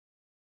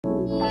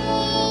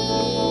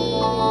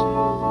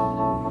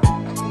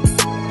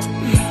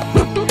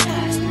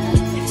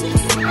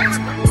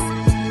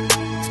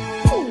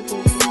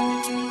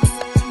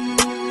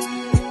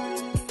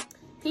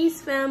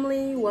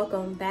family,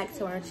 welcome back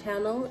to our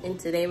channel, and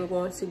today we're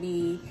going to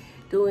be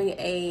doing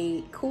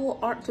a cool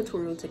art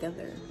tutorial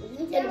together.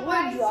 And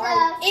we're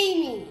drawing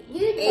Amy.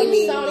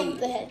 Amy from Sonic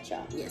the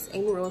Hedgehog. Yes,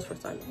 Amy Rose for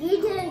Sonic. You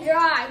didn't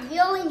draw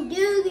Yelling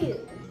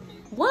Doo-Doo.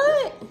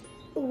 What?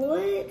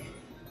 What?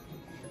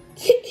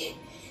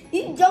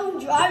 You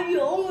don't draw, you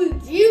only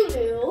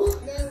do.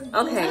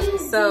 Okay,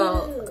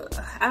 so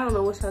I don't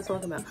know what y'all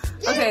talking about.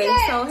 Okay,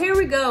 so here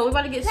we go. We're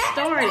about to get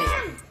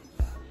started.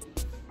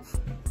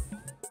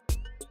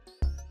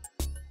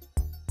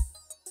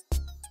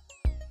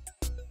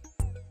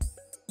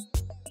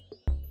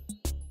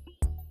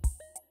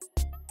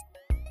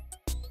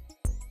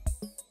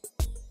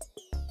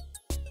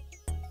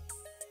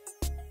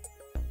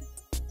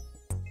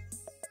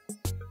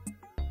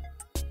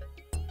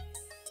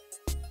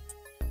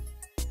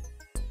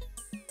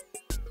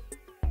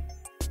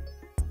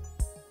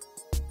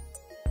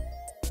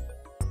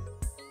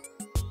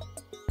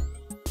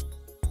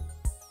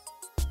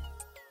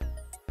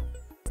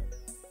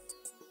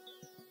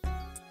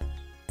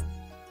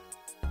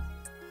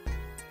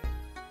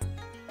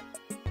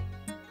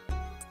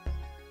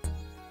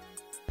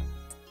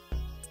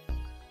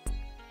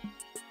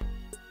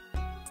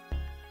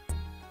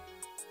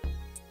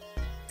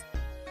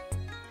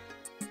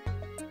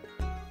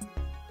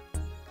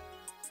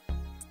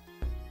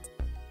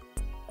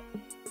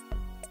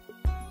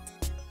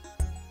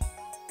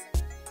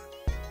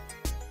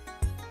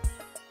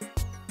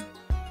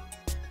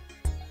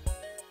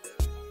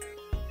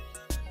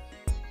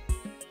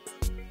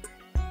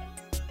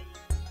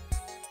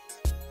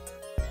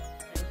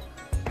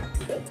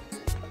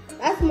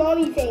 That's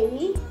Mommy's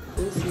Amy.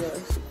 This is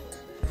yours.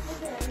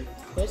 Okay.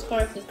 Here's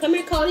Carson. Come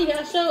here, Cody. You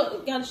gotta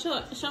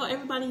show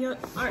everybody your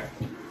art.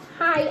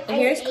 Hi. And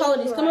here's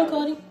Cody's. Come on,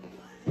 Cody.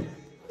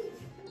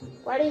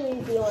 What are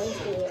you doing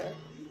here?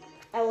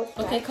 I was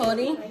okay,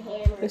 Cody.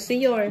 Let's see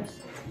yours.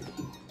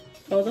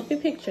 Close up your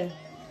picture.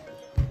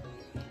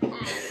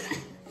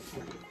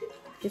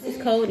 This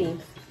is Cody.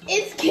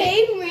 It's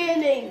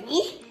Caveman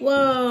Amy.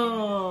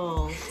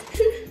 Whoa.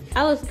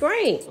 That looks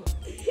great.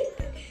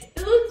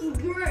 It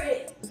looks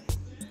great.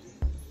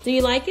 Do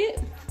you like it?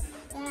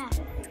 Yeah.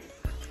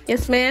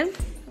 Yes, ma'am.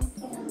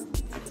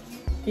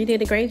 You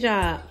did a great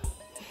job.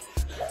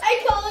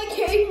 I call it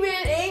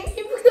Caveman Amy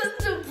because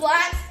the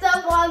black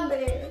stuff on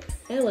there.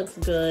 It looks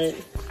good.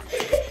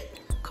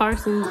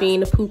 Carson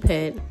being a poop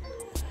head.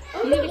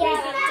 Oh, yeah, that's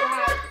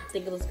right. I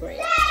think it looks great.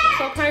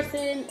 So,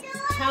 Carson,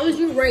 how would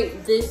you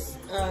rate this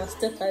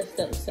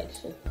step-by-step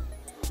section?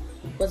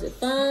 Was it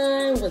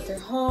fun? Was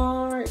it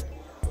hard?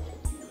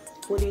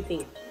 What do you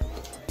think?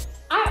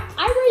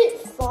 I rate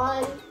it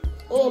fun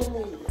and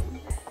medium.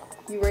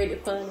 You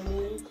rated fun and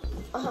medium?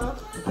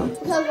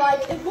 Because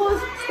like it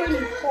was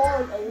pretty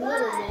hard a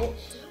little bit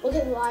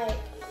because like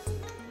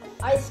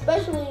I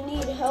especially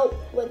need help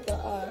with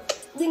the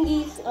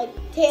thingies like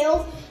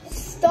tails.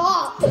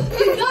 Stop! You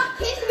got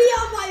hit me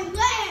on my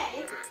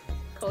leg.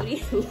 Cody,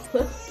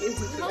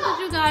 hope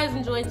you guys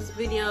enjoyed this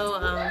video.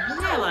 We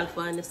had a lot of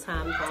fun this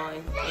time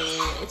drawing,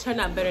 and it turned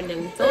out better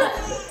than we thought.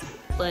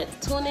 But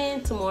tune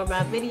in to more of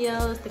my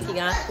videos. Thank you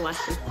guys for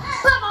watching.